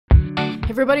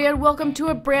Everybody, and welcome to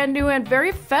a brand new and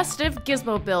very festive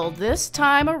gizmo build. This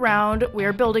time around, we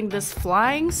are building this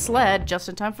flying sled just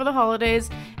in time for the holidays,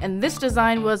 and this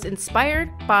design was inspired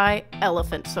by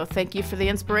elephant. So thank you for the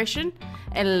inspiration,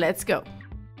 and let's go.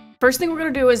 First thing we're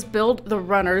going to do is build the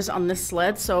runners on this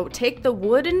sled. So take the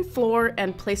wooden floor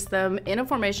and place them in a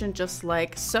formation just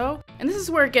like so. And this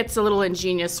is where it gets a little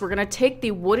ingenious. We're going to take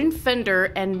the wooden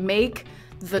fender and make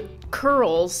the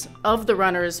curls of the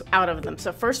runners out of them.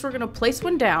 So first we're going to place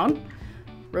one down,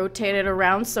 rotate it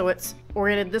around so it's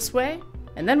oriented this way,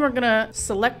 and then we're going to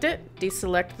select it,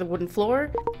 deselect the wooden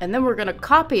floor, and then we're going to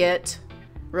copy it,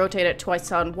 rotate it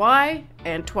twice on Y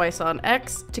and twice on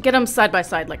X to get them side by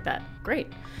side like that. Great.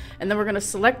 And then we're going to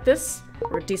select this,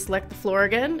 or deselect the floor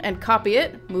again, and copy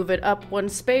it, move it up one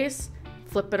space,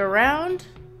 flip it around,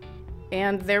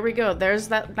 and there we go. There's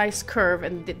that nice curve,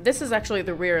 and this is actually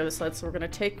the rear of the sled, so we're going to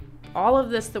take all of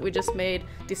this that we just made,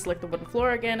 deselect the wooden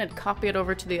floor again, and copy it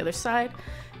over to the other side,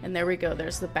 and there we go.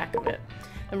 There's the back of it.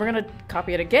 Then we're going to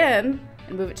copy it again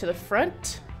and move it to the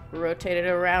front, rotate it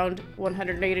around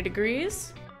 180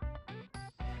 degrees,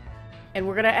 and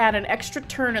we're going to add an extra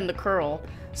turn in the curl.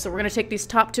 So we're going to take these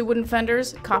top two wooden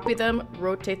fenders, copy them,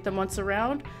 rotate them once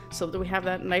around so that we have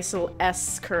that nice little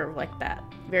S curve like that.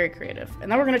 Very creative. And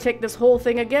then we're going to take this whole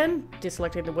thing again,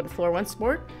 deselecting the wooden floor once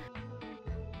more,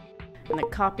 and then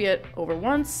copy it over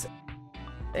once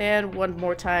and one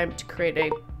more time to create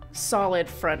a solid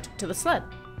front to the sled.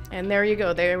 And there you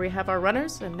go. There we have our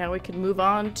runners, and now we can move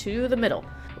on to the middle.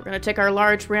 We're going to take our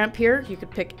large ramp here. You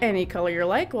could pick any color you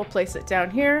like. We'll place it down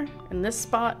here in this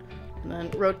spot, and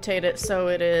then rotate it so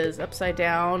it is upside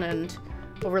down and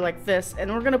over like this.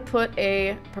 And we're going to put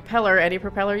a propeller, any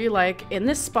propeller you like, in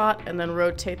this spot, and then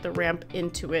rotate the ramp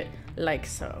into it like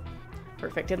so.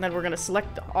 Perfect. And then we're going to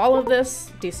select all of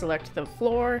this, deselect the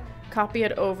floor, copy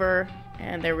it over,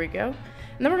 and there we go.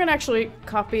 And then we're going to actually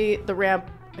copy the ramp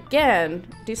again,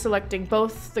 deselecting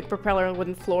both the propeller and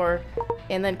wooden floor,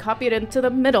 and then copy it into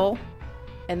the middle.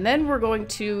 And then we're going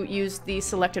to use the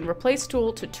select and replace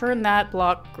tool to turn that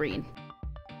block green.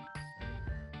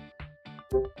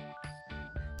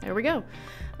 There we go.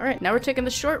 All right, now we're taking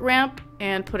the short ramp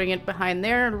and putting it behind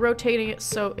there and rotating it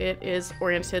so it is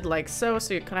oriented like so.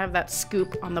 So you kind of have that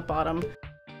scoop on the bottom.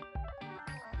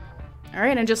 All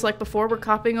right, and just like before, we're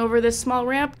copying over this small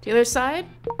ramp to the other side.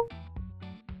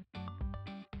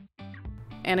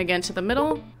 And again to the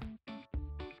middle.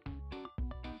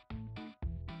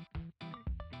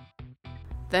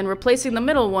 Then replacing the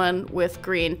middle one with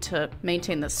green to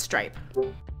maintain the stripe.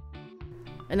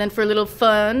 And then for a little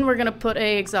fun, we're gonna put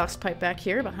a exhaust pipe back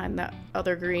here behind that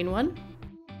other green one.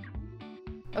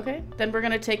 Okay, then we're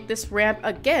gonna take this ramp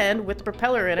again with the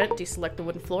propeller in it, deselect the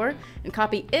wooden floor, and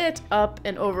copy it up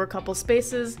and over a couple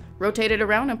spaces, rotate it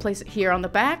around and place it here on the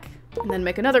back, and then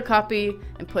make another copy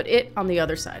and put it on the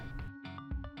other side.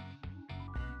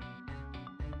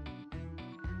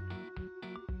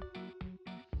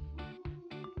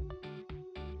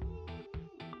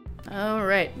 All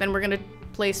right, then we're gonna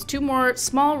place two more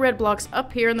small red blocks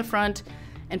up here in the front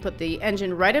and put the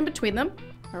engine right in between them.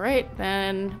 All right,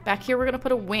 then back here we're gonna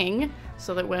put a wing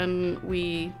so that when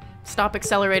we stop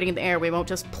accelerating in the air, we won't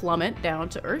just plummet down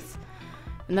to earth.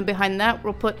 And then behind that,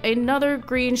 we'll put another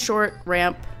green short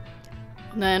ramp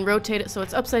and then rotate it so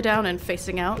it's upside down and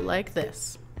facing out like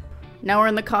this. Now we're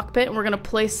in the cockpit, and we're gonna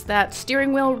place that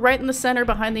steering wheel right in the center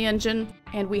behind the engine,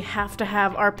 and we have to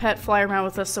have our pet fly around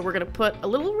with us, so we're gonna put a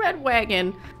little red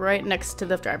wagon right next to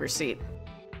the driver's seat.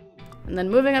 And then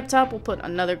moving up top, we'll put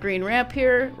another green ramp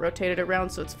here, rotate it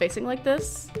around so it's facing like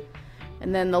this.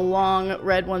 And then the long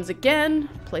red ones again,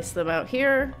 place them out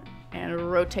here,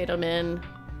 and rotate them in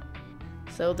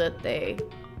so that they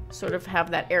sort of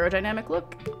have that aerodynamic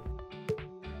look.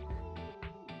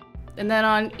 And then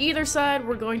on either side,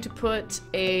 we're going to put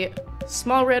a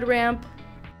small red ramp.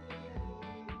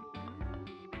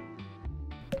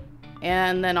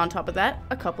 And then on top of that,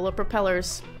 a couple of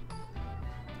propellers.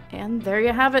 And there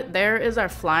you have it. There is our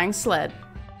flying sled.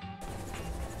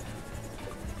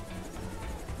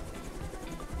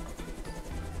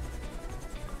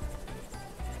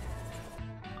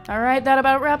 Alright, that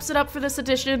about wraps it up for this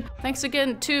edition. Thanks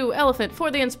again to Elephant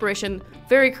for the inspiration.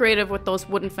 Very creative with those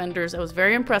wooden fenders. I was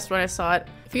very impressed when I saw it.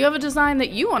 If you have a design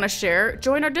that you want to share,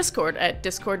 join our Discord at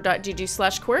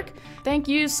discord.gg/quirk. Thank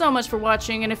you so much for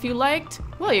watching, and if you liked,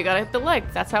 well, you gotta hit the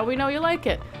like. That's how we know you like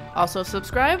it. Also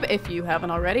subscribe if you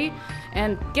haven't already,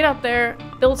 and get out there,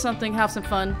 build something, have some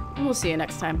fun, and we'll see you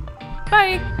next time.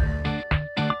 Bye!